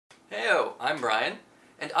Heyo, I'm Brian,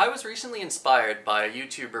 and I was recently inspired by a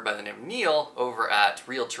YouTuber by the name of Neil over at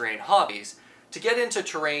Real Terrain Hobbies to get into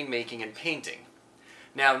terrain making and painting.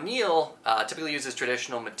 Now Neil typically uses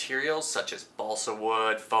traditional materials such as balsa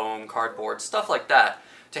wood, foam, cardboard, stuff like that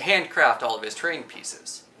to handcraft all of his terrain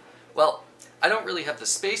pieces. Well, I don't really have the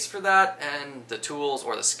space for that and the tools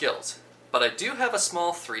or the skills, but I do have a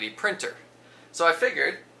small 3D printer. So I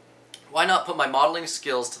figured, why not put my modeling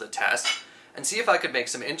skills to the test and see if I could make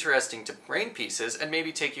some interesting terrain pieces and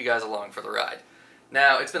maybe take you guys along for the ride.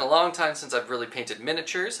 Now, it's been a long time since I've really painted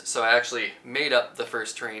miniatures, so I actually made up the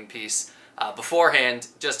first terrain piece beforehand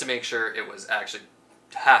just to make sure it was actually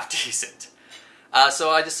half decent. So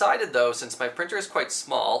I decided though, since my printer is quite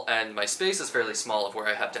small and my space is fairly small of where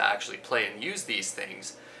I have to actually play and use these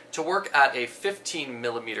things, to work at a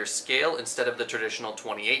 15mm scale instead of the traditional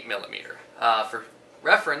 28mm. For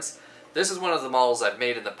reference, this is one of the models I've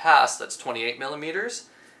made in the past that's 28mm,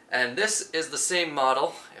 and this is the same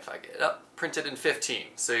model, if I get it up, printed in 15.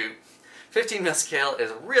 So 15mm scale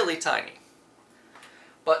is really tiny.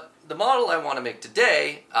 But the model I want to make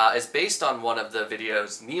today is based on one of the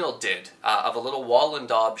videos Neil did of a little Wattle and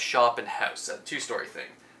Daub shop and house, a two-story thing.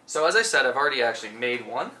 So as I said, I've already actually made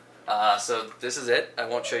one, so this is it. I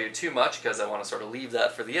won't show you too much because I want to sort of leave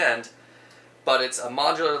that for the end. But it's a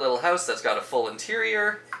modular little house that's got a full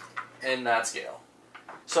interior in that scale.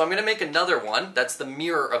 So I'm going to make another one that's the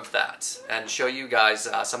mirror of that and show you guys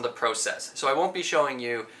some of the process. So I won't be showing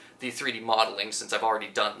you the 3D modeling since I've already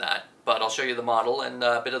done that, but I'll show you the model and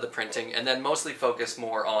a bit of the printing and then mostly focus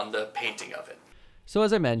more on the painting of it. So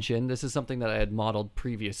as I mentioned, this is something that I had modeled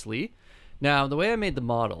previously. Now, the way I made the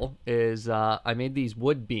model is I made these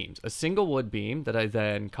wood beams, a single wood beam that I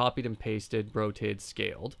then copied and pasted, rotated,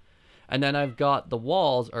 scaled. And then I've got the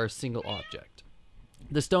walls are a single object.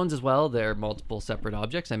 The stones as well, they're multiple separate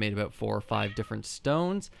objects. I made about 4 or 5 different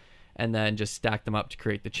stones and then just stacked them up to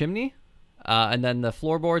create the chimney. And then the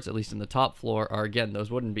floorboards, at least in the top floor, are again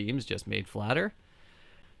those wooden beams just made flatter.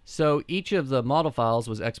 So each of the model files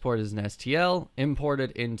was exported as an STL,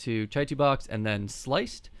 imported into Chitubox, and then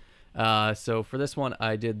sliced. So for this one,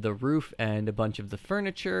 I did the roof and a bunch of the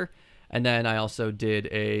furniture. And then I also did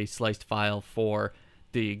a sliced file for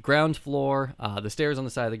the ground floor, the stairs on the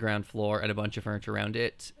side of the ground floor, and a bunch of furniture around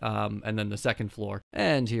it, and then the second floor.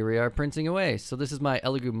 And here we are printing away. So this is my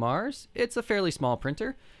Elegoo Mars. It's a fairly small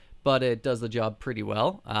printer, but it does the job pretty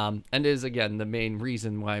well, and is, again, the main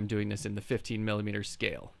reason why I'm doing this in the 15mm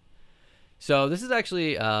scale. So this is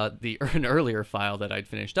actually an earlier file that I'd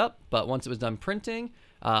finished up, but once it was done printing,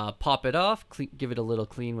 pop it off, give it a little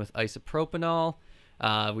clean with isopropanol.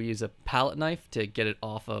 We use a palette knife to get it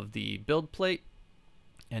off of the build plate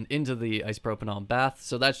and into the isopropanol bath.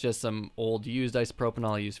 So that's just some old used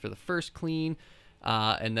isopropanol I used for the first clean.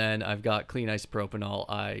 And then I've got clean isopropanol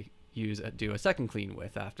I do a second clean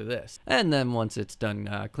with after this. And then once it's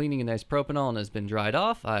done cleaning in isopropanol and has been dried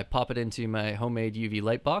off, I pop it into my homemade UV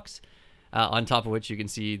light box, on top of which you can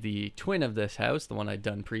see the twin of this house, the one I'd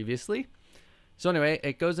done previously. So anyway,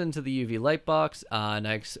 it goes into the UV light box, and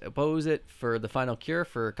I expose it for the final cure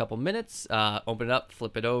for a couple minutes, open it up,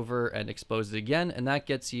 flip it over, and expose it again, and that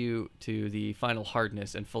gets you to the final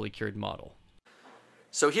hardness and fully cured model.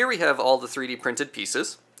 So here we have all the 3D printed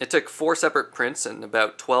pieces. It took 4 separate prints and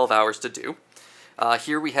about 12 hours to do.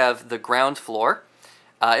 Here we have the ground floor.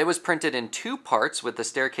 It was printed in 2 parts with the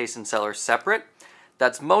staircase and cellar separate.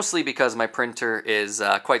 That's mostly because my printer is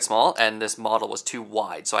quite small and this model was too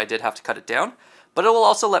wide, so I did have to cut it down. But it will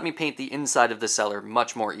also let me paint the inside of the cellar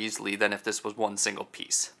much more easily than if this was one single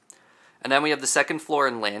piece. And then we have the second floor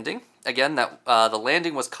and landing. Again, the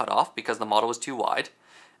landing was cut off because the model was too wide.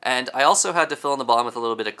 And I also had to fill in the bottom with a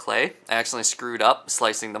little bit of clay. I accidentally screwed up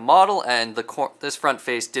slicing the model, and this front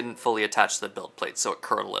face didn't fully attach to the build plate, so it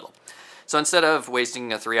curled a little. So instead of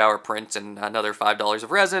wasting a 3-hour print and another $5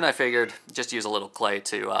 of resin, I figured just use a little clay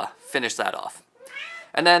to finish that off.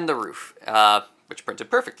 And then the roof, which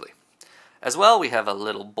printed perfectly. As well, we have a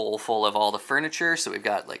little bowl full of all the furniture. So we've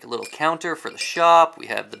got like a little counter for the shop, we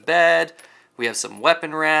have the bed, we have some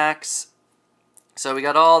weapon racks. So we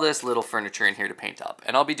got all this little furniture in here to paint up,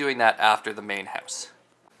 and I'll be doing that after the main house.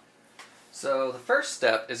 So the first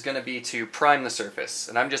step is going to be to prime the surface,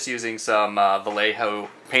 and I'm just using some Vallejo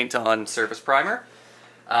paint-on surface primer.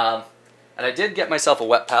 And I did get myself a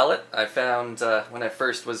wet palette. I found when I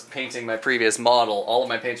first was painting my previous model, all of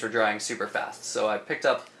my paints were drying super fast, so I picked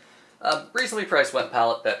up a reasonably priced wet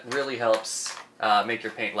palette that really helps make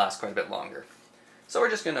your paint last quite a bit longer. So we're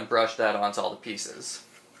just going to brush that onto all the pieces.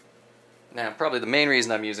 Now, probably the main reason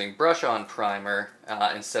I'm using brush-on primer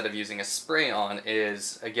instead of using a spray-on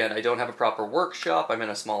is, again, I don't have a proper workshop. I'm in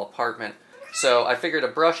a small apartment, So I figured a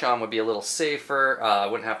brush on would be a little safer. I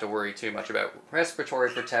wouldn't have to worry too much about respiratory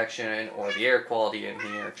protection or the air quality in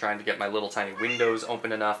here, trying to get my little tiny windows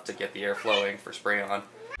open enough to get the air flowing for spray on.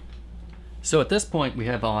 So at this point we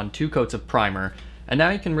have on 2 coats of primer, and now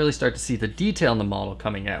you can really start to see the detail in the model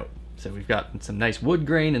coming out. So we've got some nice wood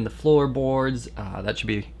grain in the floorboards. That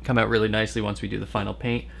should come out really nicely once we do the final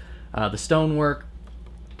paint. The stonework.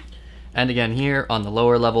 And again here on the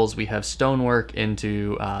lower levels we have stonework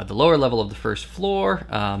into the lower level of the first floor,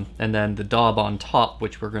 and then the daub on top,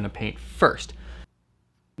 which we're going to paint first.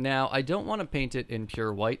 Now I don't want to paint it in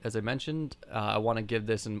pure white, as I mentioned. I want to give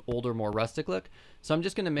this an older, more rustic look. So I'm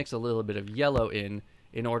just going to mix a little bit of yellow in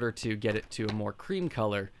order to get it to a more cream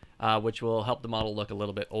color, which will help the model look a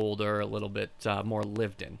little bit older, a little bit more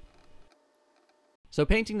lived in. So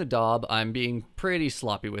painting the daub, I'm being pretty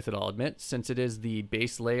sloppy with it, I'll admit, since it is the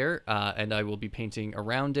base layer, and I will be painting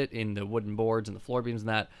around it in the wooden boards and the floor beams and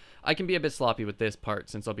that. I can be a bit sloppy with this part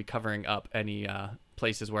since I'll be covering up any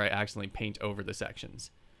places where I accidentally paint over the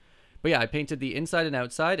sections. But yeah, I painted the inside and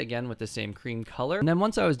outside, again with the same cream color. And then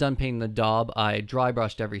once I was done painting the daub, I dry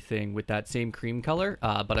brushed everything with that same cream color,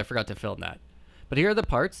 but I forgot to film that. But here are the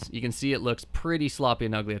parts. You can see it looks pretty sloppy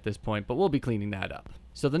and ugly at this point, but we'll be cleaning that up.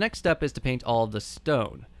 So the next step is to paint all of the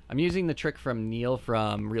stone. I'm using the trick from Neil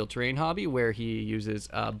from Real Terrain Hobby, where he uses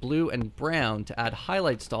blue and brown to add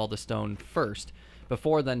highlights to all the stone first,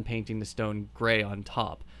 before then painting the stone gray on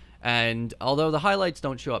top. And although the highlights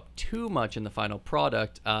don't show up too much in the final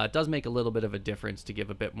product, it does make a little bit of a difference to give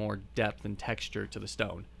a bit more depth and texture to the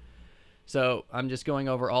stone. So I'm just going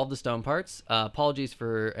over all the stone parts. Apologies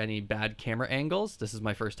for any bad camera angles. This is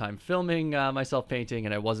my first time filming myself painting,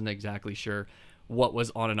 and I wasn't exactly sure what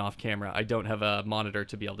was on and off camera. I don't have a monitor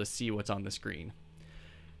to be able to see what's on the screen.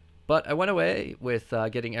 But I went away with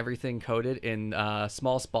getting everything coated in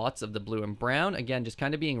small spots of the blue and brown. Again, just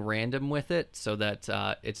kind of being random with it so that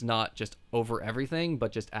it's not just over everything,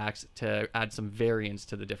 but just acts to add some variance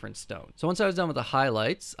to the different stones. So once I was done with the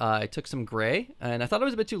highlights, I took some gray, and I thought it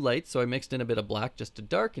was a bit too light, so I mixed in a bit of black just to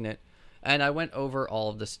darken it, and I went over all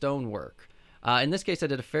of the stonework. In this case, I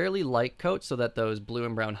did a fairly light coat so that those blue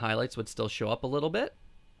and brown highlights would still show up a little bit.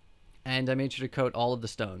 And I made sure to coat all of the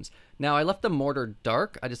stones. Now, I left the mortar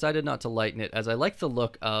dark. I decided not to lighten it, as I like the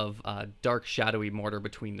look of dark, shadowy mortar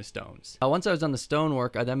between the stones. Once I was done the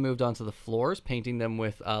stonework, I then moved on to the floors, painting them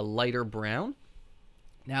with lighter brown.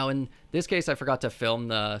 Now, in this case, I forgot to film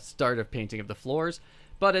the start of painting of the floors,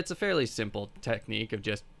 but it's a fairly simple technique of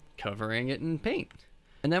just covering it in paint.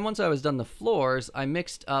 And then once I was done the floors, I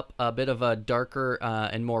mixed up a bit of a darker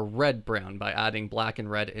and more red brown by adding black and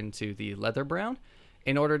red into the leather brown,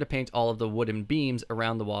 in order to paint all of the wooden beams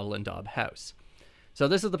around the Wattle and Daub house. So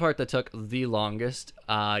this is the part that took the longest.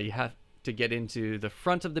 You have to get into the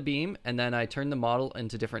front of the beam, and then I turned the model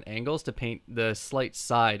into different angles to paint the slight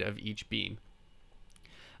side of each beam.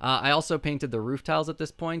 I also painted the roof tiles at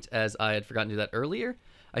this point, as I had forgotten to do that earlier.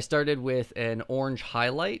 I started with an orange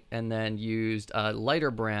highlight and then used a lighter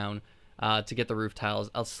brown to get the roof tiles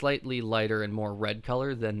a slightly lighter and more red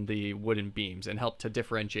color than the wooden beams, and helped to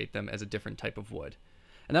differentiate them as a different type of wood.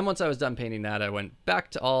 And then once I was done painting that, I went back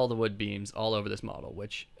to all the wood beams all over this model,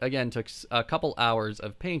 which again took a couple hours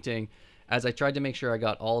of painting, as I tried to make sure I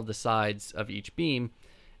got all of the sides of each beam,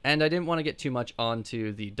 and I didn't want to get too much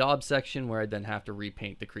onto the daub section where I'd then have to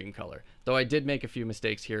repaint the cream color. Though I did make a few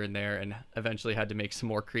mistakes here and there, and eventually had to make some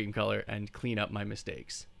more cream color and clean up my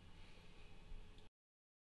mistakes.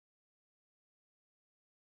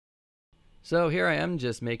 So here I am,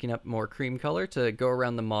 just making up more cream color to go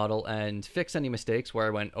around the model and fix any mistakes where I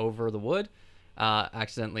went over the wood,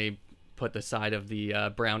 accidentally put the side of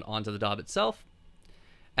the brown onto the daub itself.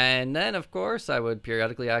 And then, of course, I would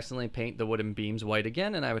periodically accidentally paint the wooden beams white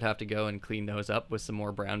again, and I would have to go and clean those up with some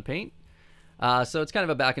more brown paint. So it's kind of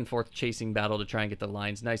a back and forth chasing battle to try and get the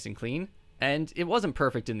lines nice and clean. And it wasn't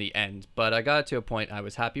perfect in the end, but I got it to a point I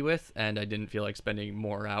was happy with, and I didn't feel like spending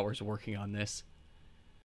more hours working on this.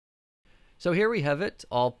 So here we have it,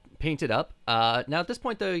 all painted up. Now at this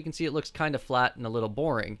point though, you can see it looks kind of flat and a little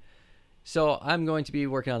boring. So I'm going to be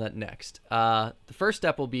working on that next. The first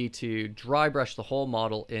step will be to dry brush the whole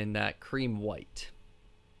model in that cream white.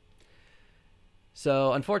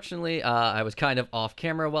 So unfortunately, I was kind of off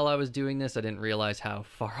camera while I was doing this. I didn't realize how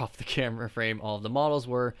far off the camera frame all of the models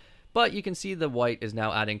were. But you can see the white is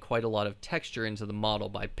now adding quite a lot of texture into the model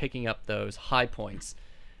by picking up those high points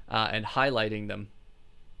and highlighting them.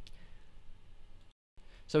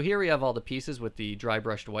 So here we have all the pieces with the dry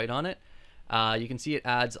brushed white on it. You can see it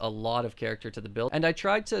adds a lot of character to the build. And I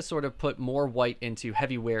tried to sort of put more white into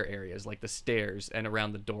heavy wear areas like the stairs and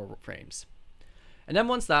around the door frames. And then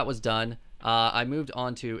once that was done, I moved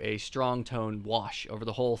on to a strong tone wash over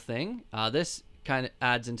the whole thing. This kind of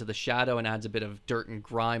adds into the shadow and adds a bit of dirt and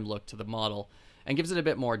grime look to the model and gives it a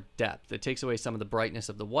bit more depth. It takes away some of the brightness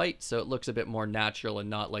of the white, so it looks a bit more natural and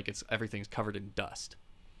not like everything's covered in dust.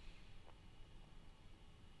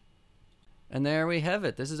 And there we have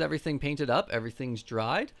it. This is everything painted up. Everything's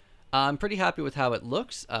dried. I'm pretty happy with how it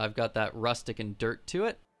looks. I've got that rustic and dirt to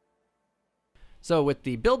it. So with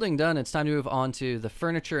the building done, it's time to move on to the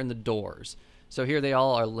furniture and the doors. So here they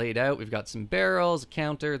all are laid out. We've got some barrels, a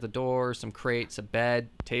counter, the doors, some crates, a bed,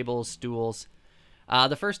 tables, stools.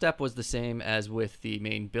 The first step was the same as with the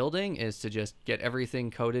main building, is to just get everything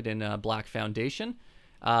coated in a black foundation.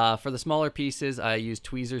 For the smaller pieces, I used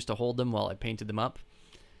tweezers to hold them while I painted them up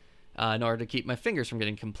in order to keep my fingers from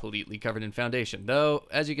getting completely covered in foundation. Though,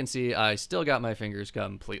 as you can see, I still got my fingers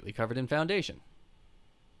completely covered in foundation.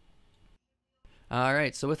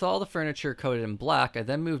 Alright, so with all the furniture coated in black, I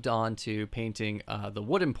then moved on to painting the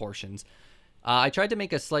wooden portions. I tried to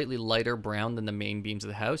make a slightly lighter brown than the main beams of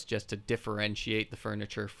the house, just to differentiate the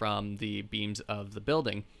furniture from the beams of the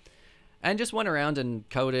building. And just went around and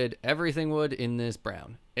coated everything wood in this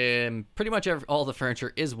brown. Pretty much all the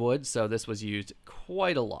furniture is wood, so this was used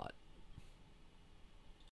quite a lot.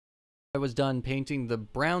 I was done painting the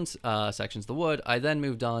brown sections, the wood. I then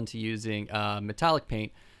moved on to using metallic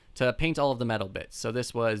paint to paint all of the metal bits. So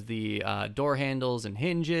this was the door handles and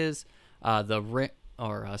hinges, the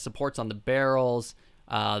supports on the barrels,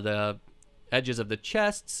 the edges of the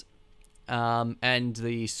chests, and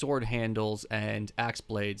the sword handles and axe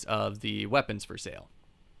blades of the weapons for sale.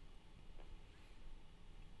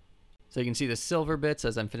 So you can see the silver bits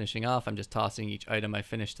as I'm finishing off. I'm just tossing each item I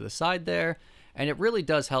finished to the side there. And it really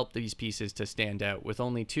does help these pieces to stand out. With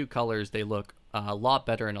only two colors, they look a lot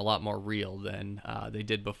better and a lot more real than they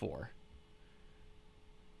did before.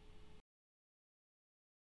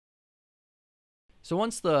 So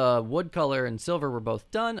once the wood color and silver were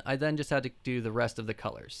both done, I then just had to do the rest of the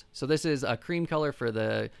colors. So this is a cream color for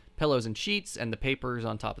the pillows and sheets and the papers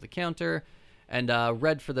on top of the counter, and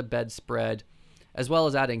red for the bedspread, as well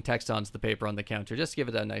as adding text onto the paper on the counter, just to give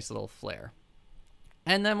it a nice little flair.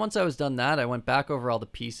 And then once I was done that, I went back over all the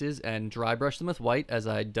pieces and dry brushed them with white, as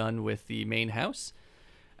I'd done with the main house,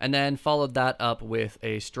 and then followed that up with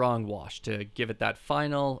a strong wash to give it that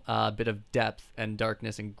final bit of depth and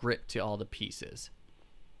darkness and grit to all the pieces.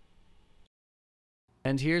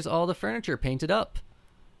 And here's all the furniture painted up.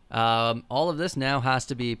 All of this now has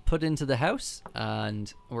to be put into the house,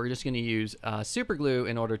 and we're just going to use super glue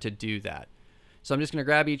in order to do that. So I'm just going to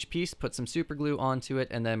grab each piece, put some super glue onto it,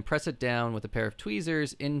 and then press it down with a pair of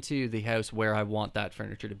tweezers into the house where I want that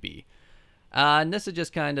furniture to be. And this is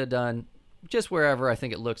just kind of done just wherever I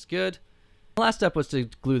think it looks good. The last step was to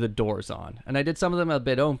glue the doors on, and I did some of them a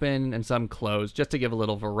bit open and some closed, just to give a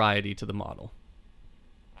little variety to the model.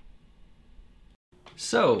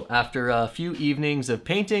 So, after a few evenings of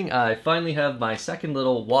painting, I finally have my second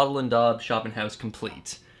little Wattle and Daub shopping house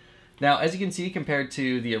complete. Now, as you can see, compared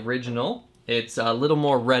to the original, it's a little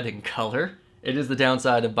more red in color. It is the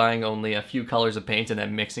downside of buying only a few colors of paint and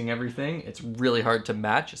then mixing everything. It's really hard to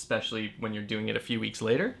match, especially when you're doing it a few weeks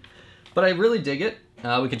later. But I really dig it.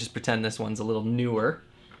 We could just pretend this one's a little newer.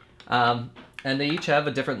 And they each have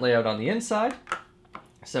a different layout on the inside.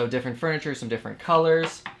 So different furniture, some different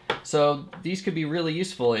colors. So these could be really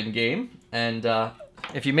useful in game. And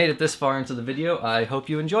if you made it this far into the video, I hope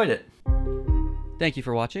you enjoyed it. Thank you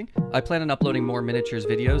for watching. I plan on uploading more miniatures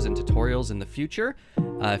videos and tutorials in the future.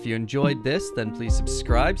 If you enjoyed this, then please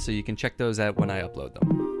subscribe so you can check those out when I upload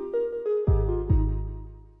them.